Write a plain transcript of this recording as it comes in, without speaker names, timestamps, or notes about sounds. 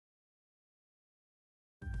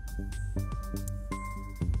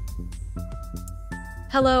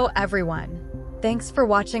Hello, everyone. Thanks for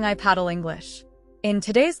watching iPaddle English. In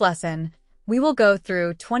today's lesson, we will go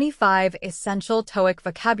through 25 essential TOEIC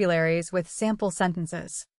vocabularies with sample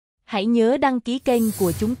sentences. Hãy nhớ đăng ký kênh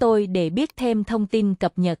của chúng tôi để biết thêm thông tin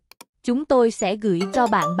cập nhật. Chúng tôi sẽ gửi cho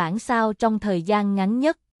bạn bản sao trong thời gian ngắn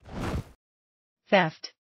nhất.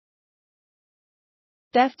 Theft.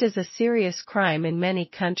 Theft is a serious crime in many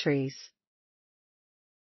countries.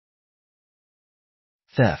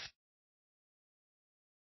 Theft.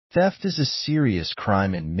 Theft is a serious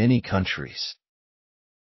crime in many countries.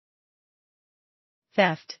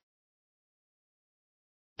 Theft.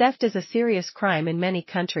 Theft is a serious crime in many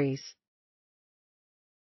countries.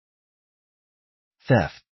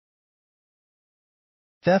 Theft.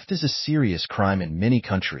 Theft is a serious crime in many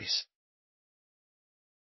countries.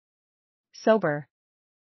 Sober.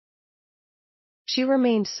 She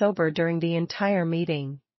remained sober during the entire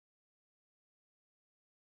meeting.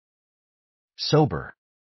 Sober.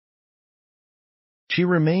 She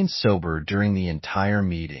remained sober during the entire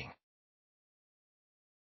meeting.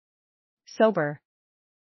 Sober.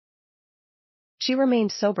 She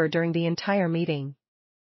remained sober during the entire meeting.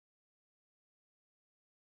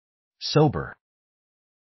 Sober.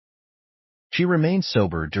 She remained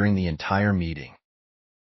sober during the entire meeting.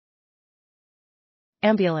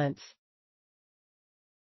 Ambulance.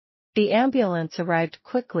 The ambulance arrived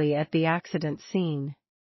quickly at the accident scene.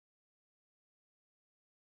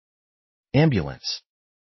 Ambulance.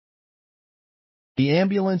 The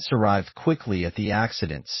ambulance arrived quickly at the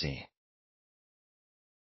accident scene.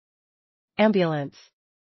 Ambulance.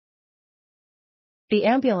 The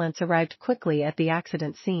ambulance arrived quickly at the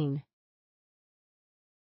accident scene.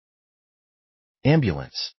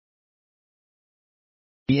 Ambulance.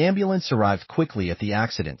 The ambulance arrived quickly at the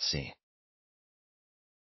accident scene.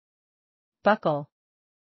 Buckle.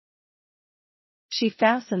 She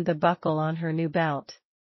fastened the buckle on her new belt.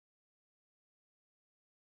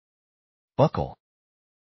 Buckle.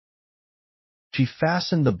 She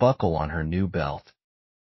fastened the buckle on her new belt.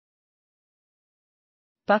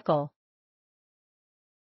 Buckle.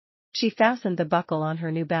 She fastened the buckle on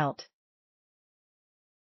her new belt.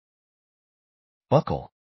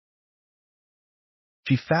 Buckle.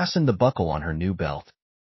 She fastened the buckle on her new belt.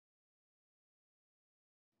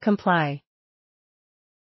 Comply.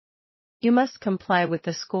 You must comply with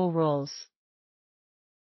the school rules.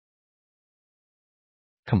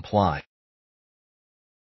 Comply.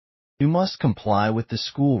 You must comply with the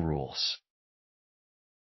school rules.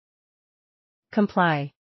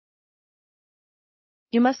 Comply.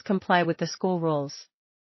 You must comply with the school rules.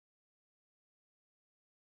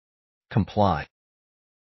 Comply.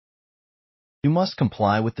 You must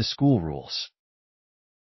comply with the school rules.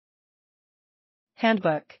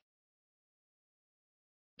 Handbook.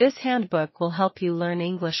 This handbook will help you learn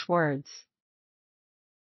English words.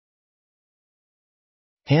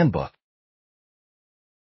 Handbook.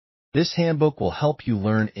 This handbook will help you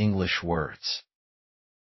learn English words.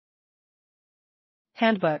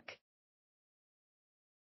 Handbook.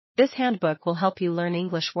 This handbook will help you learn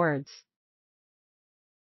English words.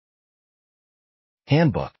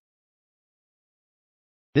 Handbook.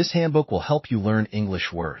 This handbook will help you learn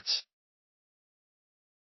English words.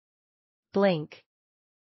 Blink.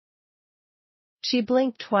 She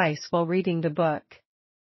blinked twice while reading the book.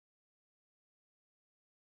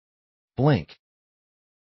 Blink.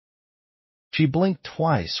 She blinked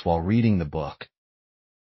twice while reading the book.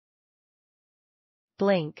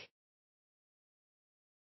 Blink.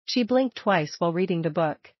 She blinked twice while reading the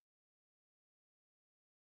book.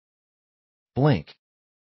 Blink.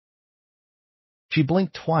 She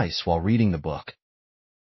blinked twice while reading the book.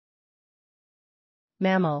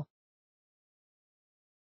 Mammal.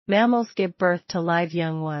 Mammals give birth to live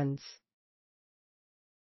young ones.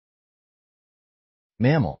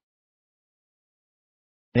 Mammal.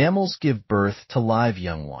 Mammals give birth to live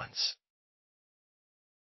young ones.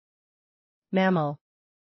 Mammal.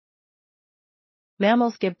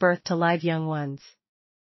 Mammals give birth to live young ones.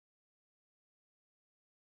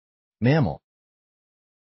 Mammal.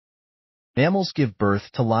 Mammals give birth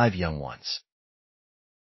to live young ones.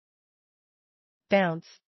 Bounce.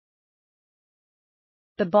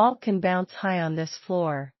 The ball can bounce high on this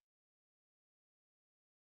floor.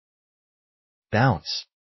 Bounce.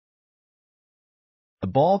 The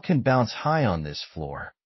ball can bounce high on this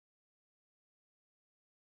floor.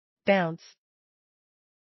 Bounce.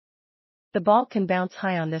 The ball can bounce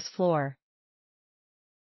high on this floor.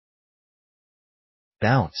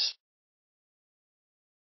 Bounce.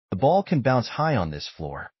 The ball can bounce high on this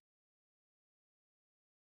floor.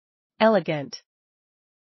 Elegant.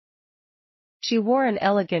 She wore an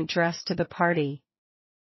elegant dress to the party.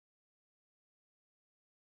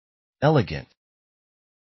 Elegant.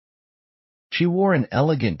 She wore an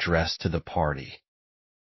elegant dress to the party.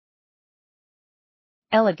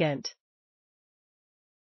 Elegant.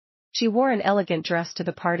 She wore an elegant dress to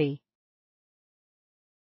the party.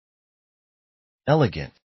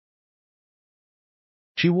 Elegant.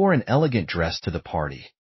 She wore an elegant dress to the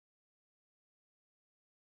party.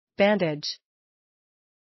 Bandage.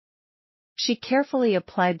 She carefully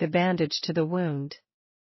applied the bandage to the wound.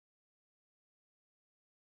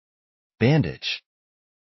 Bandage.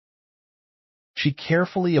 She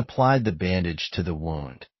carefully applied the bandage to the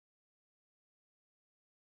wound.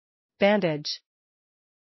 Bandage.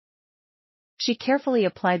 She carefully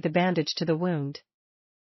applied the bandage to the wound.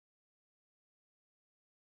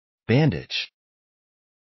 Bandage.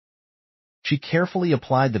 She carefully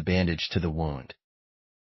applied the bandage to the wound.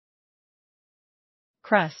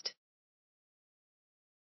 Crust.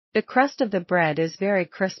 The crust of the bread is very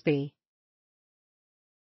crispy.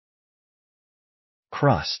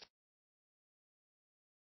 Crust.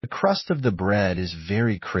 The crust of the bread is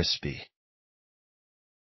very crispy.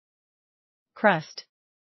 Crust.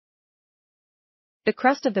 The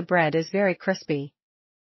crust of the bread is very crispy.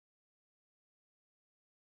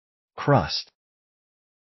 Crust.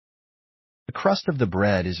 The crust of the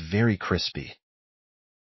bread is very crispy.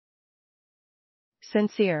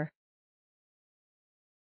 Sincere.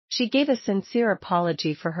 She gave a sincere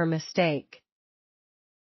apology for her mistake.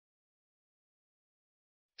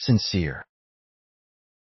 Sincere.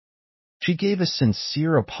 She gave a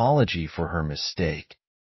sincere apology for her mistake.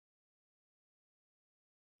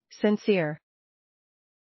 Sincere.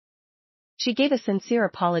 She gave a sincere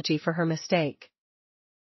apology for her mistake.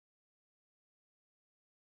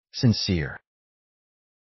 Sincere.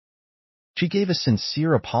 She gave a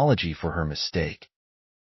sincere apology for her mistake.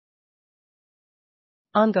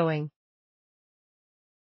 Ongoing.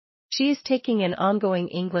 She is taking an ongoing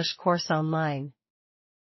English course online.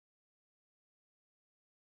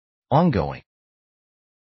 Ongoing.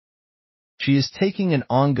 She is taking an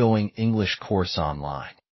ongoing English course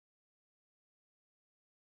online.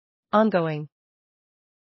 Ongoing.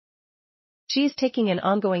 She is taking an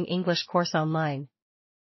ongoing English course online.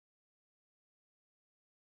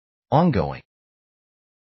 Ongoing.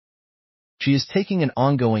 She is taking an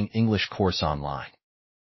ongoing English course online.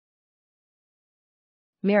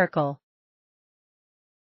 Miracle.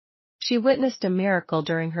 She witnessed a miracle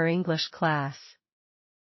during her English class.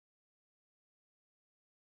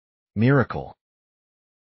 Miracle.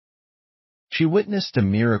 She witnessed a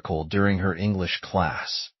miracle during her English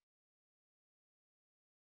class.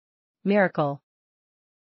 Miracle.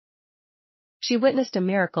 She witnessed a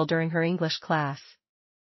miracle during her English class.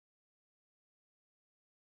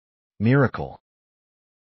 Miracle.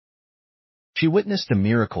 She witnessed a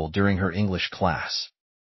miracle during her English class.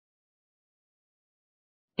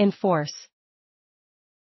 Enforce.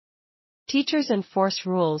 Teachers enforce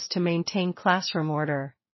rules to maintain classroom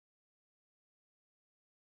order.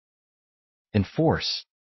 Enforce.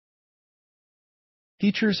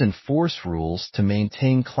 Teachers enforce rules to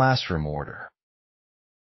maintain classroom order.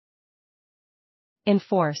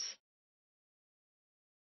 Enforce.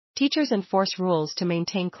 Teachers enforce rules to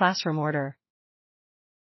maintain classroom order.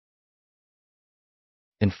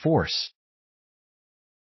 Enforce.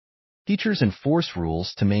 Teachers enforce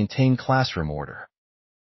rules to maintain classroom order.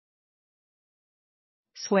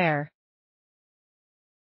 Swear.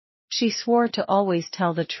 She swore to always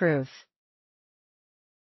tell the truth.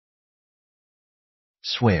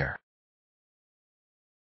 Swear.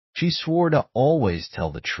 She swore to always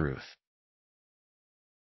tell the truth.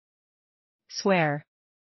 Swear.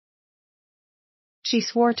 She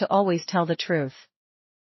swore to always tell the truth.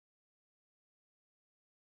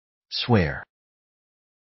 Swear.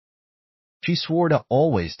 She swore to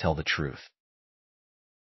always tell the truth.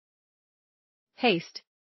 Haste.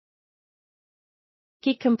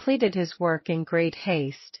 He completed his work in great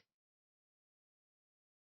haste.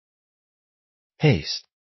 Haste.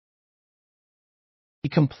 He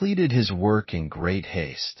completed his work in great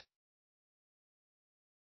haste.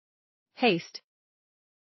 Haste.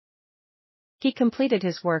 He completed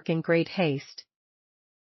his work in great haste.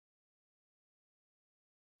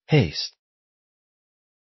 Haste.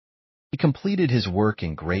 He completed his work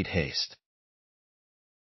in great haste.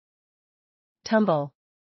 Tumble.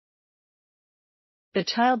 The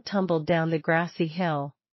child tumbled down the grassy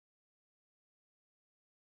hill.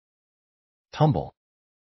 Tumble.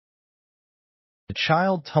 The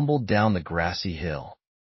child tumbled down the grassy hill.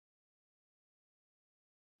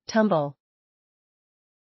 Tumble.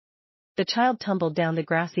 The child tumbled down the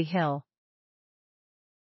grassy hill.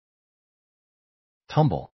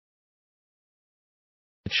 Tumble.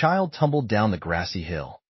 The child tumbled down the grassy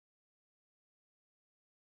hill.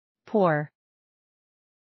 Pore.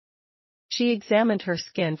 She examined her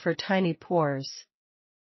skin for tiny pores.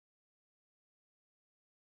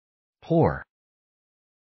 Pore.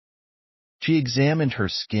 She examined her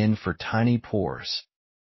skin for tiny pores.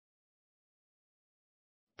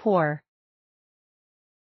 Pore.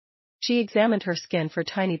 She examined her skin for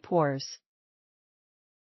tiny pores.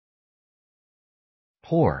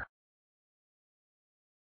 Pore.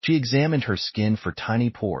 She examined her skin for tiny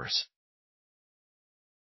pores.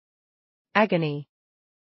 Agony.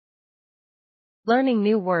 Learning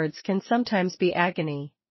new words can sometimes be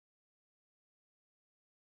agony.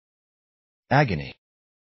 Agony.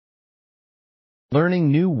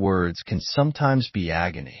 Learning new words can sometimes be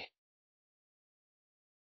agony.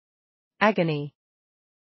 Agony.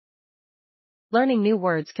 Learning new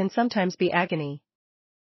words can sometimes be agony.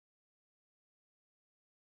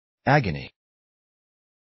 Agony.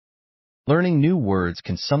 Learning new words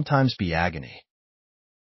can sometimes be agony.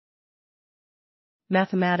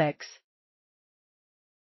 Mathematics.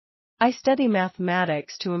 I study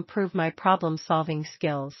mathematics to improve my problem-solving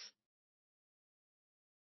skills.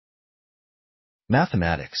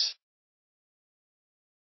 Mathematics.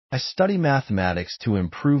 I study mathematics to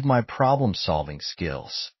improve my problem-solving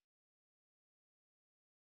skills.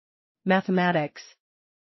 Mathematics.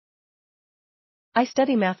 I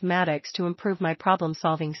study mathematics to improve my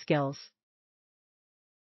problem-solving skills.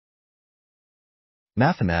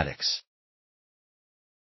 Mathematics.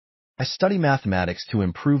 I study mathematics to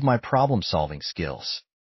improve my problem-solving skills.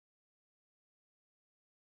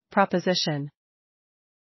 Proposition.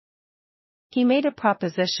 He made a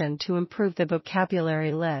proposition to improve the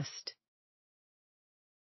vocabulary list.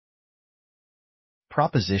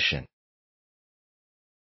 Proposition.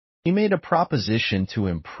 He made a proposition to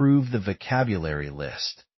improve the vocabulary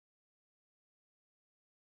list.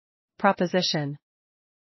 Proposition.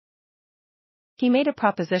 He made a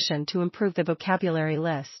proposition to improve the vocabulary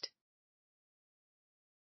list.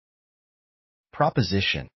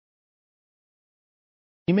 Proposition.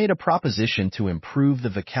 He made a proposition to improve the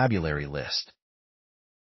vocabulary list.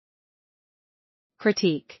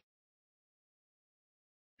 Critique.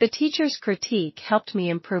 The teacher's critique helped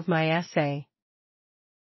me improve my essay.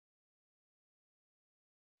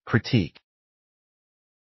 Critique.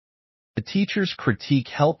 The teacher's critique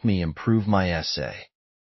helped me improve my essay.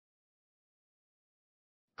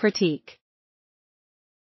 Critique.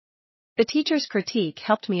 The teacher's critique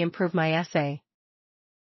helped me improve my essay.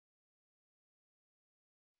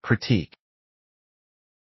 Critique.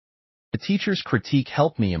 The teacher's critique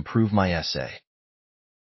helped me improve my essay.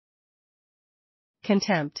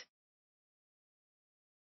 Contempt.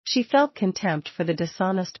 She felt contempt for the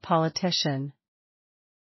dishonest politician.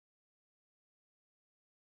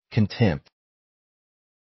 Contempt.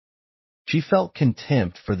 She felt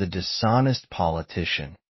contempt for the dishonest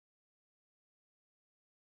politician.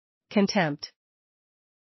 Contempt.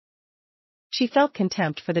 She felt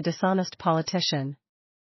contempt for the dishonest politician.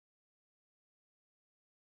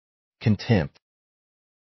 Contempt.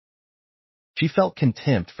 She felt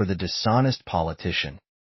contempt for the dishonest politician.